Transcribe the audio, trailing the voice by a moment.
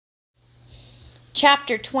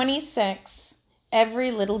Chapter 26.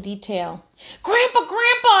 Every Little Detail. Grandpa,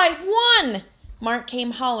 I won! Mark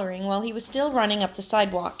came hollering while he was still running up the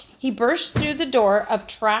sidewalk. He burst through the door of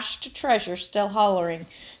Trash to Treasure, still hollering.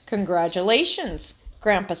 Congratulations,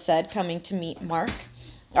 Grandpa said, coming to meet Mark.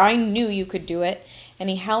 I knew you could do it, and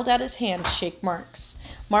he held out his hand to shake Mark's.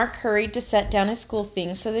 Mark hurried to set down his school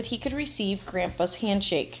things so that he could receive Grandpa's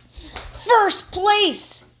handshake. First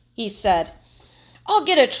place, he said. I'll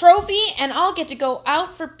get a trophy, and I'll get to go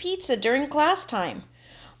out for pizza during class time.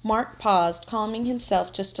 Mark paused, calming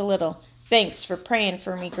himself just a little. Thanks for praying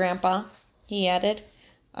for me, Grandpa, he added.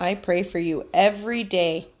 I pray for you every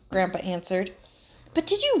day, Grandpa answered. But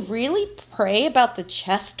did you really pray about the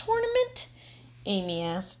chess tournament? Amy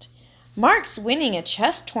asked. Mark's winning a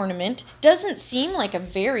chess tournament doesn't seem like a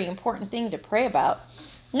very important thing to pray about.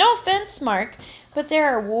 No offense, Mark, but there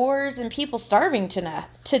are wars and people starving to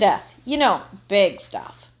death. You know, big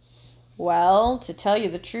stuff. Well, to tell you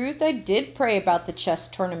the truth, I did pray about the chess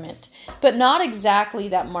tournament, but not exactly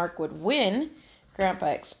that Mark would win, Grandpa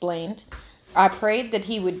explained. I prayed that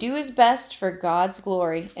he would do his best for God's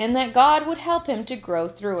glory and that God would help him to grow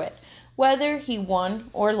through it, whether he won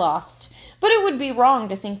or lost. But it would be wrong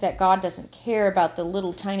to think that God doesn't care about the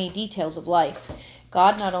little tiny details of life.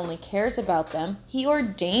 God not only cares about them, he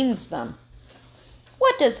ordains them.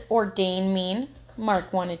 What does ordain mean?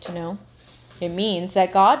 Mark wanted to know. It means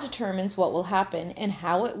that God determines what will happen and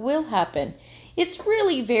how it will happen. It's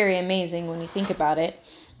really very amazing when you think about it.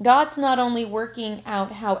 God's not only working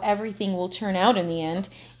out how everything will turn out in the end,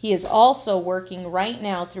 he is also working right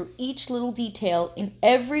now through each little detail in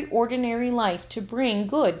every ordinary life to bring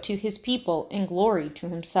good to his people and glory to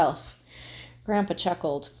himself. Grandpa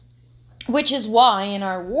chuckled. Which is why in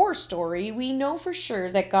our war story we know for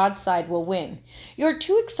sure that God's side will win. You're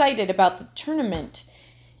too excited about the tournament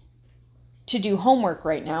to do homework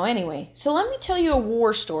right now anyway. So let me tell you a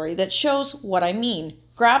war story that shows what I mean.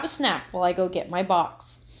 Grab a snack while I go get my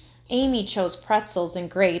box. Amy chose pretzels and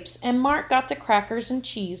grapes, and Mark got the crackers and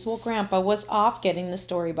cheese while Grandpa was off getting the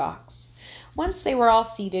story box. Once they were all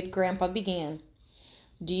seated, Grandpa began.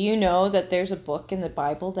 Do you know that there's a book in the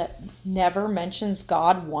Bible that never mentions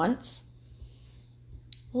God once?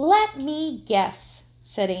 Let me guess,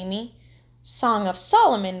 said Amy. Song of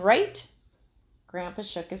Solomon, right? Grandpa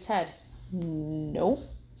shook his head. No.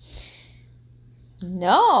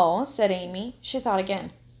 No, said Amy. She thought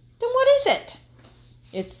again. Then what is it?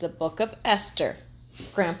 It's the book of Esther,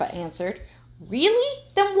 Grandpa answered. Really?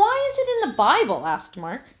 Then why is it in the Bible? Asked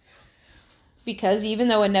Mark. Because even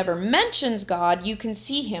though it never mentions God, you can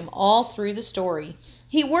see him all through the story.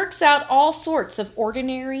 He works out all sorts of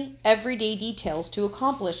ordinary, everyday details to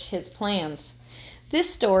accomplish his plans. This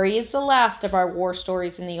story is the last of our war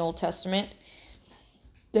stories in the Old Testament.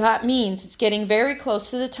 That means it's getting very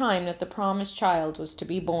close to the time that the promised child was to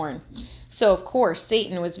be born. So, of course,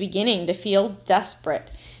 Satan was beginning to feel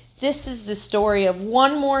desperate. This is the story of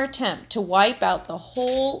one more attempt to wipe out the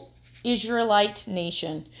whole Israelite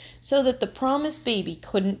nation so that the promised baby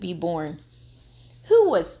couldn't be born. Who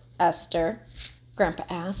was Esther? Grandpa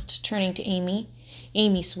asked, turning to Amy.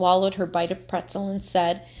 Amy swallowed her bite of pretzel and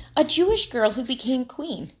said, a Jewish girl who became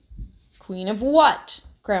queen. Queen of what?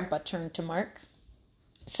 Grandpa turned to Mark.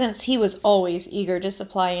 Since he was always eager to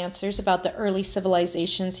supply answers about the early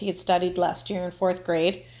civilizations he had studied last year in 4th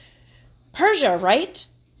grade. Persia, right?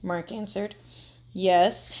 Mark answered.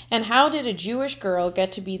 Yes, and how did a Jewish girl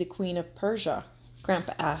get to be the queen of Persia?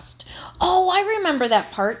 Grandpa asked. Oh, I remember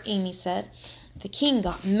that part, Amy said. The king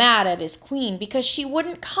got mad at his queen because she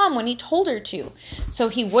wouldn't come when he told her to, so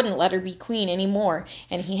he wouldn't let her be queen anymore,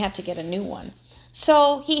 and he had to get a new one.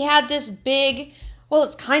 So he had this big,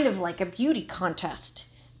 it's kind of like a beauty contest.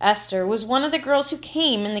 Esther was one of the girls who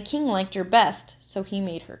came, and the king liked her best, so he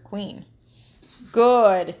made her queen.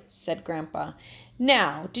 Good, said Grandpa.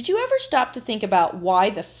 Now, did you ever stop to think about why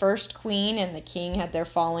the first queen and the king had their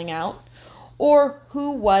falling out? Or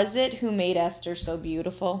who was it who made Esther so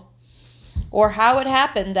beautiful? Or how it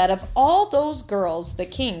happened that of all those girls, the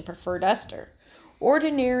king preferred Esther?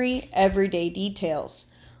 Ordinary, everyday details.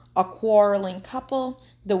 A quarreling couple,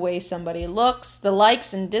 the way somebody looks, the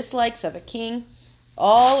likes and dislikes of a king,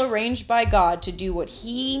 all arranged by God to do what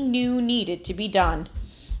he knew needed to be done.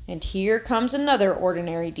 And here comes another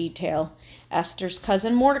ordinary detail. Esther's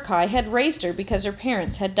cousin Mordecai had raised her because her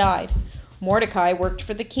parents had died. Mordecai worked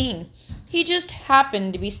for the king. He just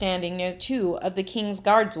happened to be standing near 2 of the king's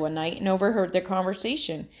guards one night and overheard their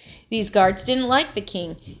conversation. These guards didn't like the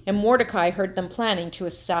king, and Mordecai heard them planning to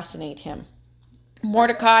assassinate him.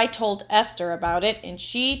 Mordecai told Esther about it, and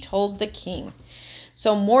she told the king.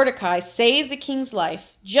 So Mordecai saved the king's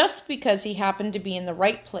life just because he happened to be in the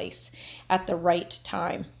right place at the right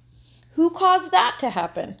time. Who caused that to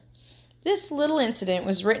happen? This little incident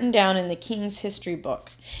was written down in the king's history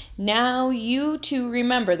book. Now you two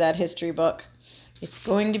remember that history book. It's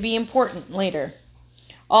going to be important later.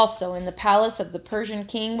 Also, in the palace of the Persian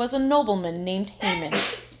king was a nobleman named Haman.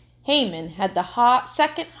 Haman had the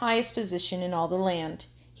second highest position in all the land.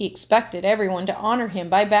 He expected everyone to honor him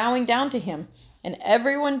by bowing down to him, and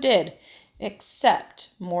everyone did, except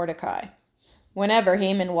Mordecai. Whenever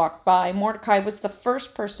Haman walked by, Mordecai was the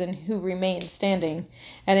first person who remained standing,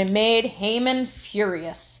 and it made Haman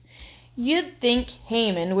furious. You'd think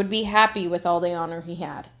Haman would be happy with all the honor he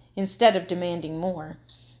had, instead of demanding more.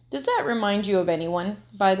 Does that remind you of anyone,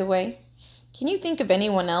 by the way? Can you think of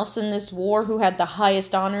anyone else in this war who had the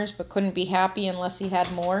highest honors but couldn't be happy unless he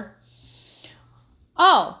had more?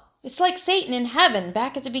 Oh, it's like Satan in heaven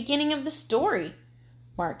back at the beginning of the story,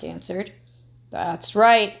 Mark answered. That's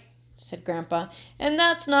right, said Grandpa, and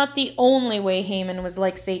that's not the only way Haman was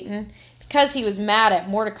like Satan. Because he was mad at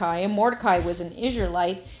Mordecai, and Mordecai was an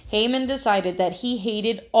Israelite, Haman decided that he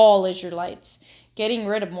hated all Israelites. Getting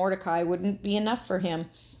rid of Mordecai wouldn't be enough for him.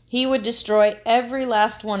 He would destroy every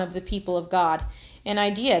last one of the people of God, an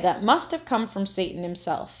idea that must have come from Satan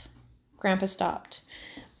himself. Grandpa stopped.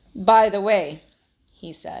 By the way,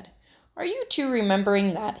 he said, are you two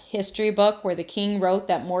remembering that history book where the king wrote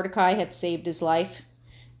that Mordecai had saved his life?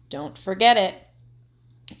 Don't forget it.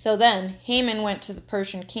 So then Haman went to the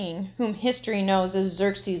Persian king, whom history knows as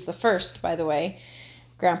Xerxes I, by the way,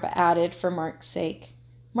 Grandpa added for Mark's sake.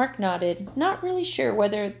 Mark nodded, not really sure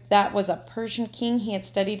whether that was a Persian king he had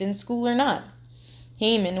studied in school or not.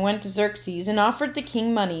 Haman went to Xerxes and offered the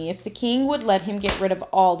king money if the king would let him get rid of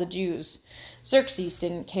all the Jews. Xerxes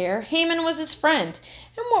didn't care. Haman was his friend,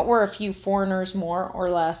 and what were a few foreigners more or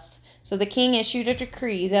less? So the king issued a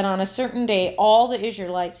decree that on a certain day all the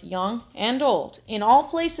Israelites, young and old, in all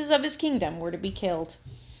places of his kingdom were to be killed.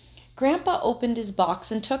 Grandpa opened his box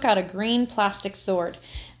and took out a green plastic sword,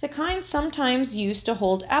 the kind sometimes used to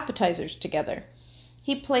hold appetizers together.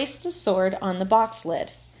 He placed the sword on the box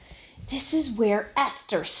lid. This is where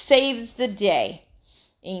Esther saves the day,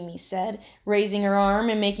 Amy said, raising her arm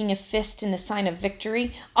and making a fist in a sign of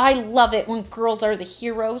victory. I love it when girls are the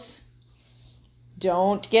heroes.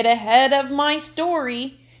 Don't get ahead of my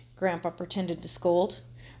story, Grandpa pretended to scold.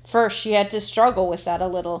 First, she had to struggle with that a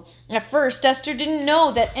little. At first, Esther didn't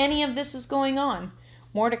know that any of this was going on.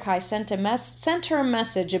 Mordecai sent her a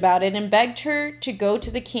message about it and begged her to go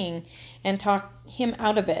to the king and talk him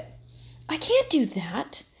out of it. I can't do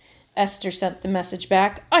that, Esther sent the message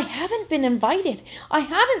back. I haven't been invited. I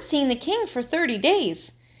haven't seen the king for 30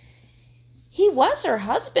 days. He was her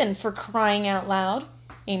husband, for crying out loud,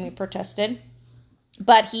 Amy protested.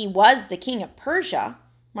 But he was the king of Persia,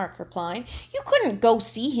 Mark replied. You couldn't go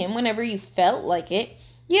see him whenever you felt like it.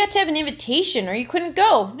 You had to have an invitation or you couldn't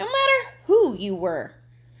go, no matter who you were.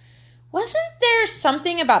 Wasn't there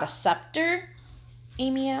something about a scepter?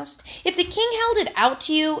 Amy asked. If the king held it out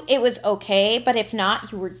to you, it was okay, but if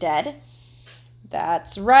not, you were dead.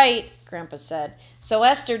 That's right, Grandpa said. So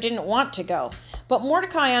Esther didn't want to go. But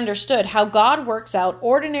Mordecai understood how God works out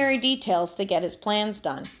ordinary details to get his plans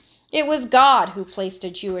done. It was God who placed a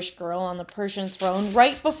Jewish girl on the Persian throne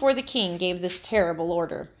right before the king gave this terrible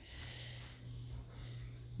order.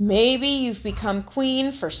 Maybe you've become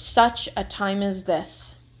queen for such a time as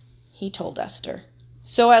this, he told Esther.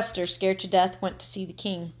 So Esther, scared to death, went to see the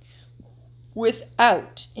king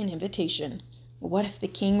without an invitation. What if the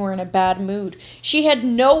king were in a bad mood? She had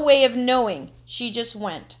no way of knowing. She just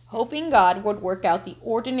went, hoping God would work out the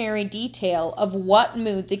ordinary detail of what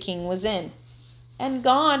mood the king was in. And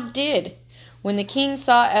God did. When the king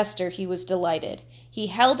saw Esther, he was delighted. He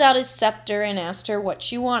held out his scepter and asked her what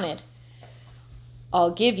she wanted.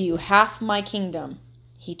 I'll give you half my kingdom,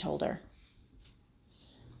 he told her.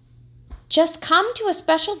 Just come to a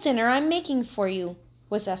special dinner I'm making for you,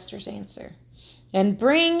 was Esther's answer. And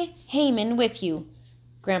bring Haman with you.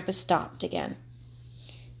 Grandpa stopped again.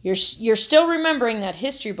 You're still remembering that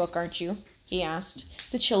history book, aren't you? He asked.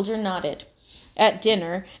 The children nodded. At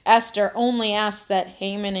dinner, Esther only asked that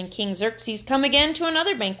Haman and King Xerxes come again to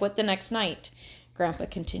another banquet the next night, Grandpa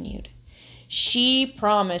continued. She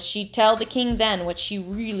promised she'd tell the king then what she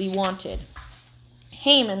really wanted.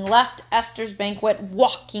 Haman left Esther's banquet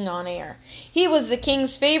walking on air. He was the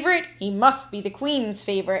king's favorite. He must be the queen's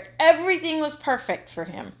favorite. Everything was perfect for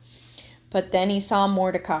him. But then he saw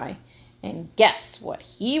Mordecai, and guess what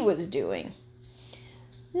he was doing?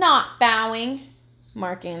 Not bowing,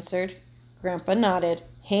 Mark answered. Grandpa nodded.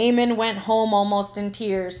 Haman went home almost in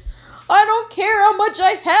tears. I don't care how much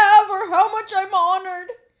I have or how much I'm honored,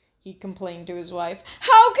 he complained to his wife.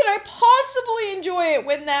 How can I possibly enjoy it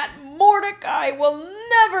when that Mordecai will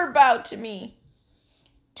never bow to me?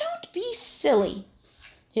 Don't be silly,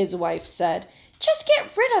 his wife said. Just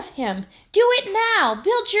get rid of him. Do it now.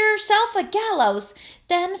 Build yourself a gallows.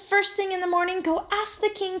 Then, first thing in the morning, go ask the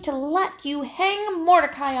king to let you hang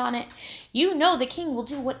Mordecai on it. You know the king will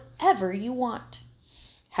do whatever you want.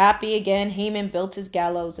 Happy again, Haman built his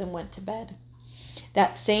gallows and went to bed.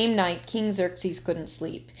 That same night, King Xerxes couldn't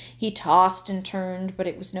sleep. He tossed and turned, but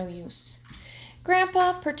it was no use.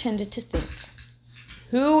 Grandpa pretended to think.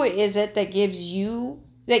 Who is it that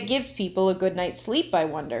gives people a good night's sleep, I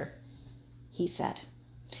wonder? He said.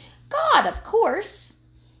 God, of course,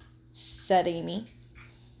 said Amy.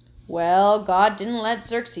 Well, God didn't let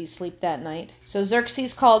Xerxes sleep that night, so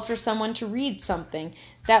Xerxes called for someone to read something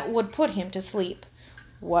that would put him to sleep.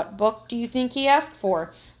 What book do you think he asked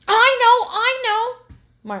for? I know,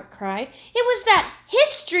 Mark cried. It was that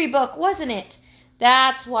history book, wasn't it?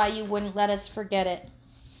 That's why you wouldn't let us forget it.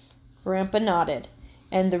 Grandpa nodded,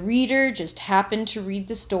 and the reader just happened to read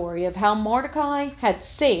the story of how Mordecai had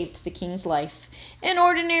saved the king's life. An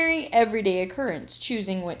ordinary, everyday occurrence,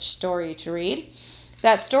 choosing which story to read.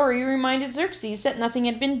 That story reminded Xerxes that nothing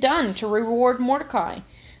had been done to reward Mordecai.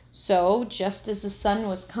 So, just as the sun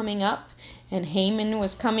was coming up, and Haman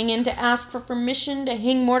was coming in to ask for permission to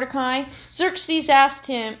hang Mordecai, Xerxes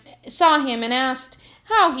saw him and asked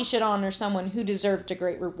how he should honor someone who deserved a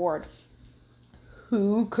great reward.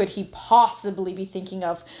 Who could he possibly be thinking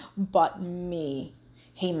of but me?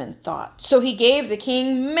 Haman thought. So he gave the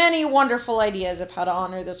king many wonderful ideas of how to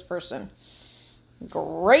honor this person.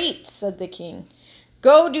 Great, said the king.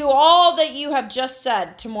 Go do all that you have just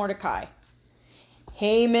said to Mordecai.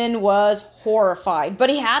 Haman was horrified, but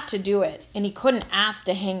he had to do it, and he couldn't ask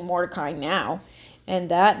to hang Mordecai now. And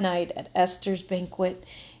that night at Esther's banquet,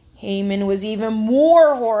 Haman was even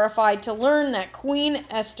more horrified to learn that Queen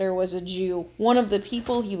Esther was a Jew, one of the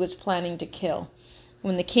people he was planning to kill.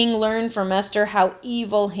 When the king learned from Esther how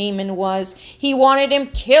evil Haman was, he wanted him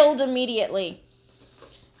killed immediately.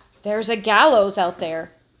 There's a gallows out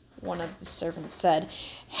there, one of the servants said.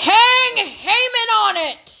 Hang Haman on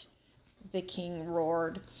it! The king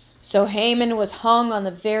roared. So Haman was hung on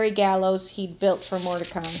the very gallows he'd built for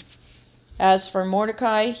Mordecai. As for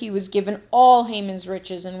Mordecai, he was given all Haman's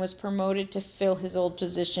riches and was promoted to fill his old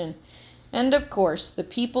position. And of course, the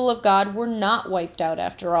people of God were not wiped out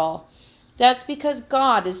after all. That's because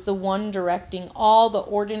God is the one directing all the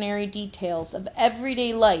ordinary details of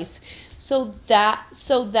everyday life so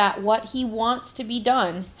that what he wants to be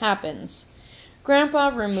done happens. Grandpa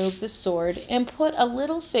removed the sword and put a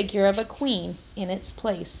little figure of a queen in its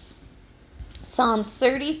place. Psalms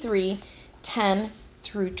 33, 10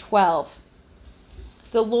 through 12.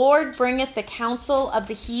 The Lord bringeth the counsel of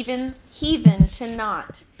the heathen to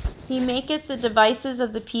naught. He maketh the devices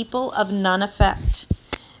of the people of none effect.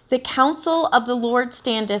 The counsel of the Lord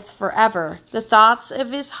standeth forever, the thoughts of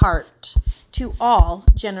his heart to all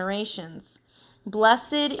generations.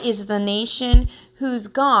 Blessed is the nation whose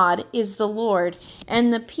God is the Lord,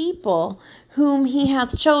 and the people whom he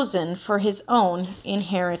hath chosen for his own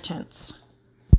inheritance.